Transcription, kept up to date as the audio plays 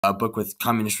a book with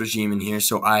communist regime in here,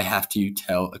 so I have to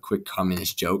tell a quick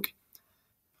communist joke.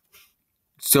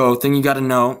 So, thing you got to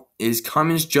know is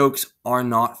communist jokes are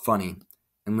not funny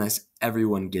unless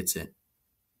everyone gets it.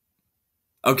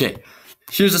 Okay,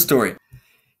 here's a story.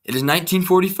 It is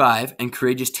 1945, and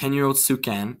courageous 10-year-old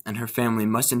Sukan and her family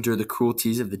must endure the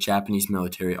cruelties of the Japanese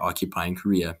military occupying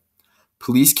Korea.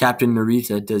 Police Captain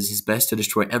Narita does his best to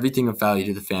destroy everything of value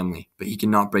to the family, but he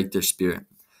cannot break their spirit.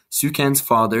 Sukan's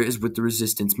father is with the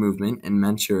resistance movement in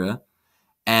Manchuria,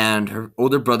 and her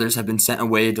older brothers have been sent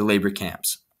away to labor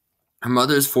camps. Her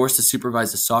mother is forced to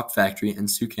supervise a sock factory, and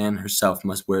Sukan herself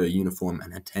must wear a uniform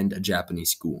and attend a Japanese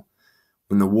school.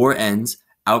 When the war ends,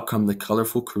 out come the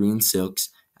colorful Korean silks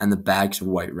and the bags of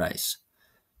white rice.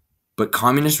 But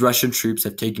communist Russian troops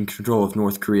have taken control of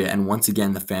North Korea, and once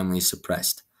again the family is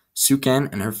suppressed.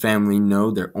 Sukan and her family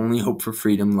know their only hope for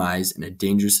freedom lies in a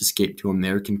dangerous escape to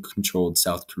American-controlled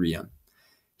South Korea.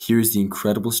 Here's the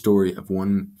incredible story of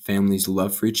one family's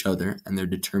love for each other and their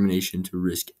determination to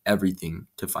risk everything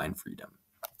to find freedom.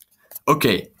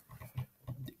 Okay,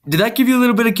 did that give you a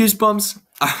little bit of goosebumps?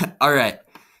 All right,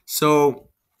 so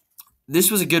this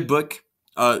was a good book.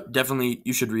 Definitely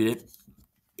you should read it.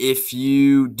 If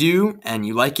you do and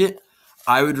you like it,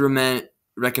 I would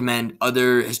recommend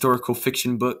other historical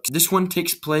fiction books. This one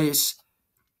takes place,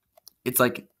 it's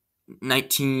like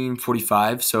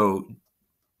 1945, so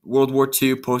World War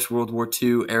II, post-World War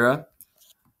II era.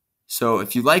 So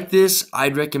if you like this,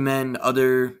 I'd recommend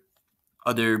other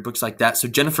books like that. So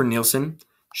Jennifer Nielsen,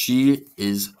 she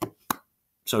is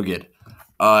so good.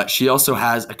 She also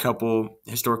has a couple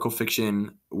historical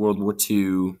fiction World War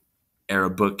II era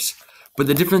books. But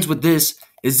the difference with this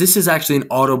is actually an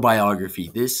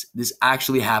autobiography. This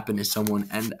actually happened to someone,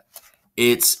 and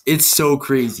it's so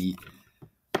crazy.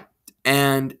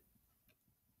 And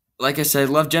like I said,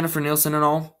 love Jennifer Nielsen and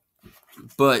all,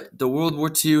 but the World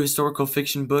War II historical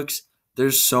fiction books,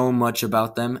 there's so much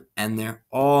about them, and they're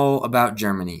all about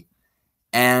Germany.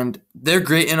 And they're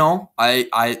great and all.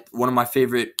 I one of my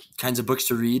favorite kinds of books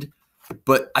to read,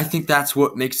 but I think that's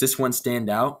what makes this one stand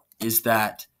out, is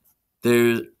that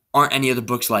there aren't any other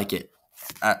books like it,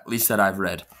 at least that I've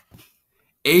read.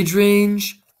 Age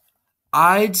range,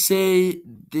 I'd say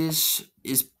this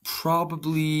is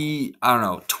probably,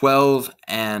 12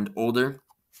 and older,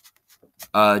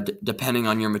 depending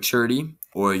on your maturity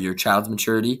or your child's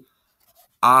maturity.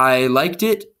 I liked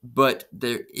it, but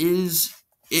it's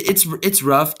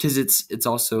rough because it's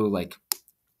also like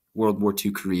World War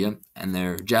II Korea, and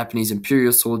they're Japanese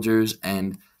imperial soldiers,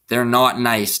 and they're not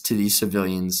nice to these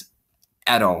civilians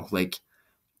at all. Like,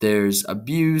 there's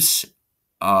abuse,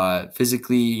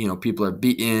 physically, people are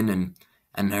beaten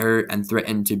and hurt and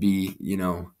threatened to be,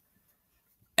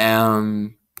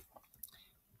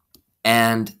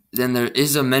 and then there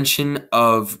is a mention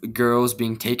of girls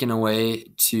being taken away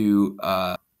to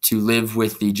live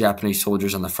with the Japanese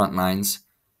soldiers on the front lines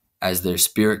as their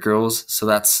spirit girls. So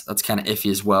that's kind of iffy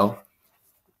as well.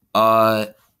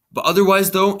 But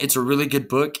otherwise, though, it's a really good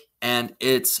book, and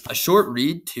it's a short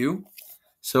read too.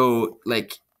 So,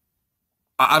 like,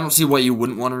 I don't see why you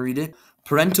wouldn't want to read it.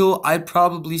 Parental, I'd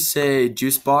probably say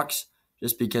Juicebox,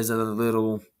 just because of the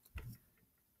little,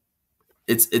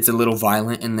 it's a little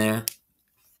violent in there.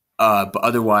 But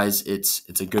otherwise, it's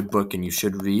a good book, and you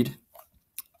should read.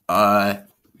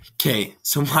 Okay,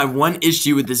 so my one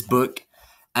issue with this book,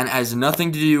 and it has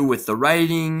nothing to do with the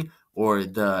writing or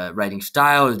the writing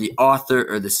style or the author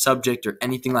or the subject or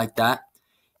anything like that.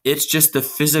 It's just the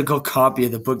physical copy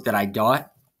of the book that I got.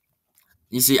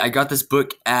 You see, I got this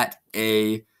book at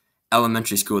a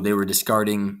elementary school. They were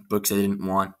discarding books they didn't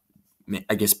want.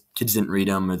 I guess kids didn't read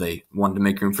them, or they wanted to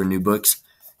make room for new books.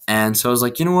 And so I was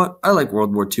like, you know what? I like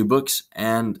World War II books,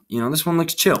 and, this one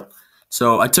looks chill.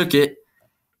 So I took it,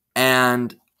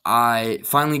 and I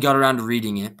finally got around to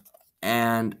reading it.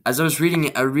 And as I was reading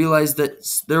it, I realized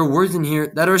that there are words in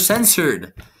here that are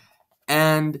censored.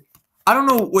 And I don't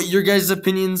know what your guys'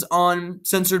 opinions on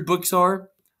censored books are,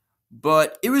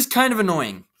 but it was kind of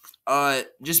annoying.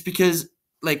 Just because,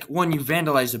 like, one, you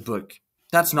vandalized a book.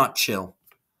 That's not chill.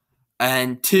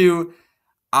 And two,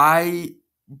 I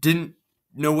didn't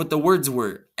know what the words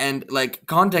were. And, like,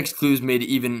 context clues made it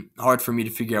even hard for me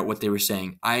to figure out what they were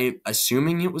saying. I'm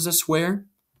assuming it was a swear.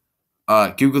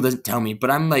 Google doesn't tell me, but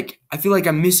I feel like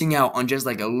I'm missing out on just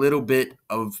like a little bit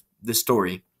of the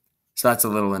story. So that's a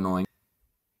little annoying.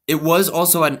 It was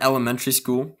also at an elementary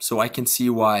school, so I can see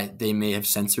why they may have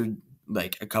censored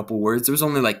like a couple words. There was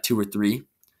only like 2 or 3.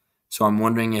 So I'm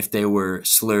wondering if they were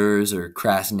slurs or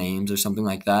crass names or something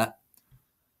like that.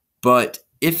 But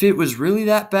if it was really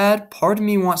that bad, part of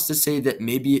me wants to say that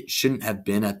maybe it shouldn't have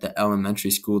been at the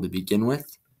elementary school to begin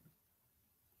with.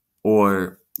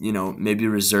 or maybe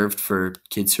reserved for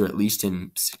kids who are at least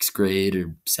in 6th grade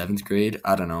or 7th grade.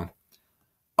 I don't know.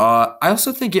 I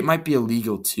also think it might be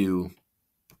illegal to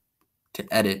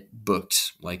edit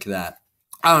books like that.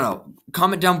 I don't know.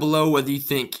 Comment down below whether you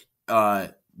think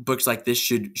books like this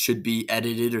should be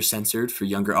edited or censored for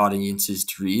younger audiences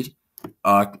to read.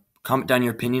 Comment down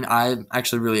your opinion. I'm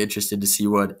actually really interested to see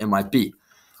what it might be.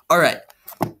 All right.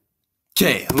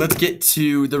 Okay, let's get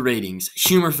to the ratings.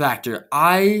 Humor factor.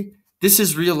 This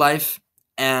is real life,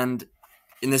 and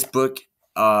in this book,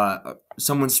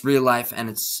 someone's real life, and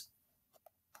it's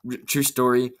true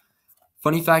story.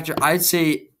 Funny factor. I'd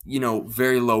say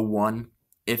very low 1,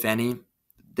 if any.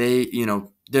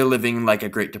 They're living in like a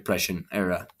Great Depression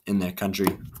era in their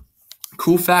country.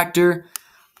 Cool factor.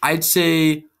 I'd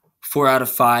say 4 out of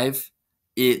 5.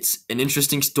 It's an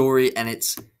interesting story, and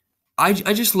I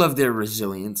just love their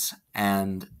resilience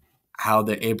and how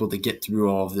they're able to get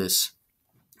through all of this.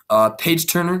 Page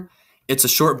turner. It's a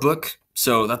short book,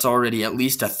 so that's already at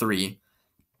least a 3.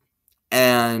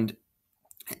 And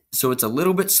so it's a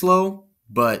little bit slow,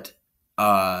 but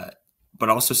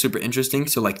also super interesting.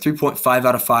 So like 3.5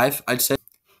 out of 5, I'd say.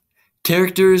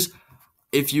 Characters.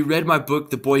 If you read my book,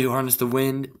 The Boy Who Harnessed the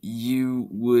Wind, you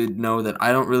would know that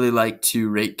I don't really like to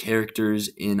rate characters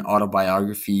in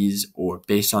autobiographies or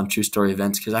based on true story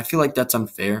events because I feel like that's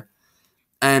unfair.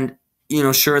 And,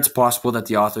 sure, it's possible that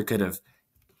the author could have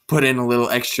put in a little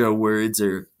extra words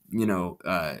or,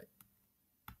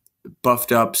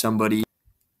 buffed up somebody.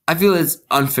 I feel it's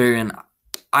unfair, and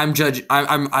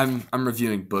I'm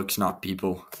reviewing books, not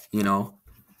people,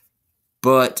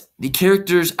 But the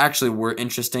characters actually were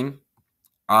interesting.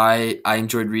 I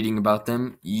enjoyed reading about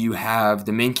them. You have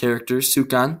the main character,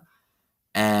 Sukan,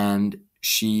 and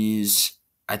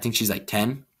I think she's like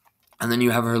 10. And then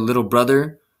you have her little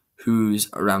brother, who's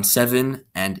around 7,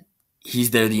 and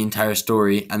he's there the entire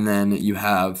story. And then you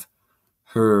have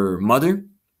her mother.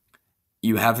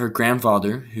 You have her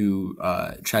grandfather, who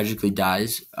tragically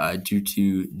dies due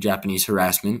to Japanese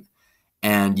harassment.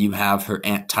 And you have her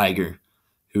Aunt Tiger,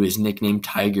 who is nicknamed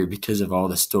Tiger because of all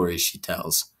the stories she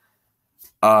tells.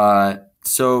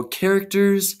 So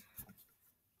characters,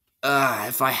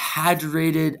 if I had to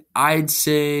rate it, I'd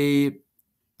say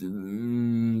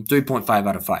 3.5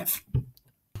 out of 5.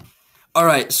 All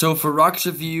right, so for Rock's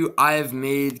review, I have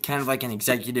made kind of like an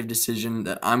executive decision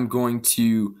that I'm going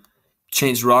to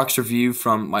change Rock's review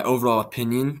from my overall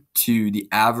opinion to the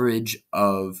average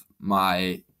of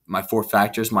my 4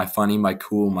 factors: my funny, my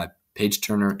cool, my page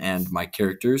turner, and my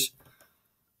characters.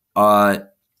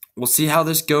 We'll see how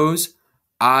this goes.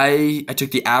 I took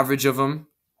the average of them,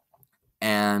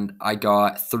 and I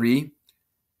got 3.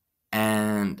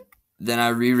 And then I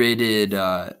re-rated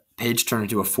page turner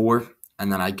to a 4,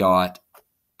 and then I got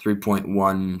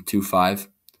 3.125.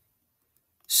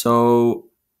 So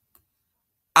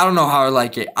I don't know how I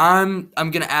like it. I'm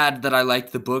gonna add that I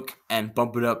like the book and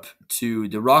bump it up to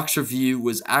the Rock's review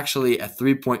was actually a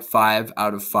 3.5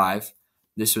 out of 5.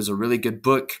 This was a really good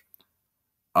book.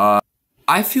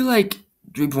 I feel like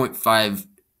 3.5.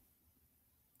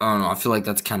 I don't know. I feel like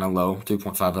that's kind of low,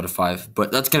 3.5 out of 5.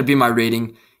 But that's going to be my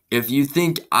rating. If you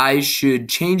think I should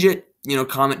change it,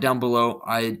 comment down below.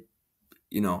 I'm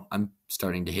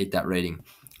starting to hate that rating.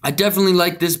 I definitely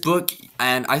like this book,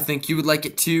 and I think you would like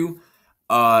it too.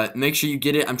 Make sure you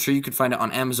get it. I'm sure you could find it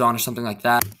on Amazon or something like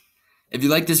that. If you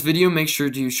like this video, make sure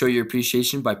to show your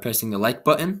appreciation by pressing the like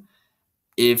button.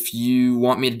 If you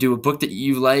want me to do a book that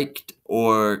you liked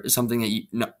or something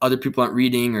that other people aren't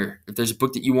reading, or if there's a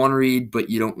book that you want to read but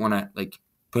you don't want to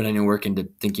put any work into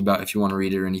thinking about if you want to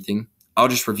read it or anything, I'll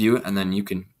just review it and then you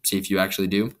can see if you actually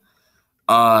do.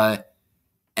 And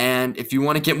if you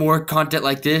want to get more content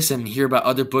like this and hear about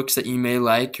other books that you may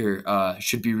like or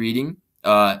should be reading,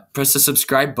 press the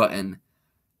subscribe button.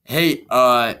 Hey,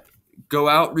 go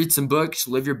out, read some books,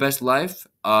 live your best life.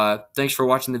 Thanks for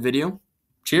watching the video.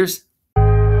 Cheers.